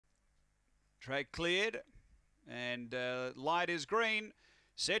Track cleared and light is green.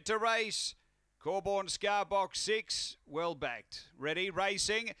 Set to race. Corborn Scar, box 6, well backed. Ready,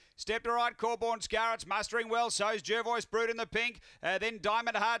 racing. Step to right, Corborn Scar, it's mustering well. So's Jervois Brute in the pink. Then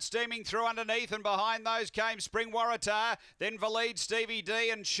Diamond Heart steaming through underneath, and behind those came Spring Waratah. Then Valide, Stevie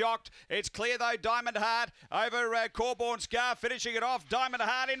D, and Shocked. It's clear though, Diamond Heart over Corborn Scar, finishing it off. Diamond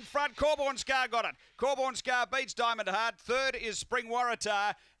Heart in front. Corborn Scar got it. Corborn Scar beats Diamond Heart. Third is Spring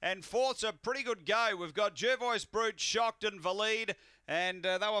Waratah, and fourth's a pretty good go. We've got Jervois Brute, Shocked, and Valide. And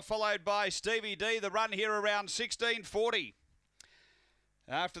they were followed by Stevie D, the run here around 16:40.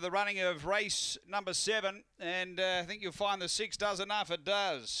 After the running of race number 7, and I think you'll find the 6 does enough. It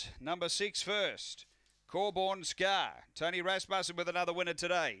does. Number 6 first. Corborn Scar. Tony Rasmussen with another winner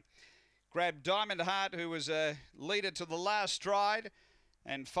today. Grabbed Diamond Heart, who was a leader to the last stride.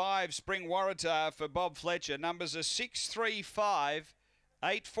 And 5 Spring Waratah for Bob Fletcher. Numbers are 6, 3, 5,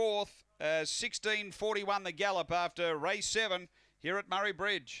 8, 4th, 16:41 the gallop after race 7. Here at Murray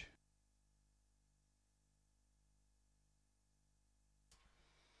Bridge.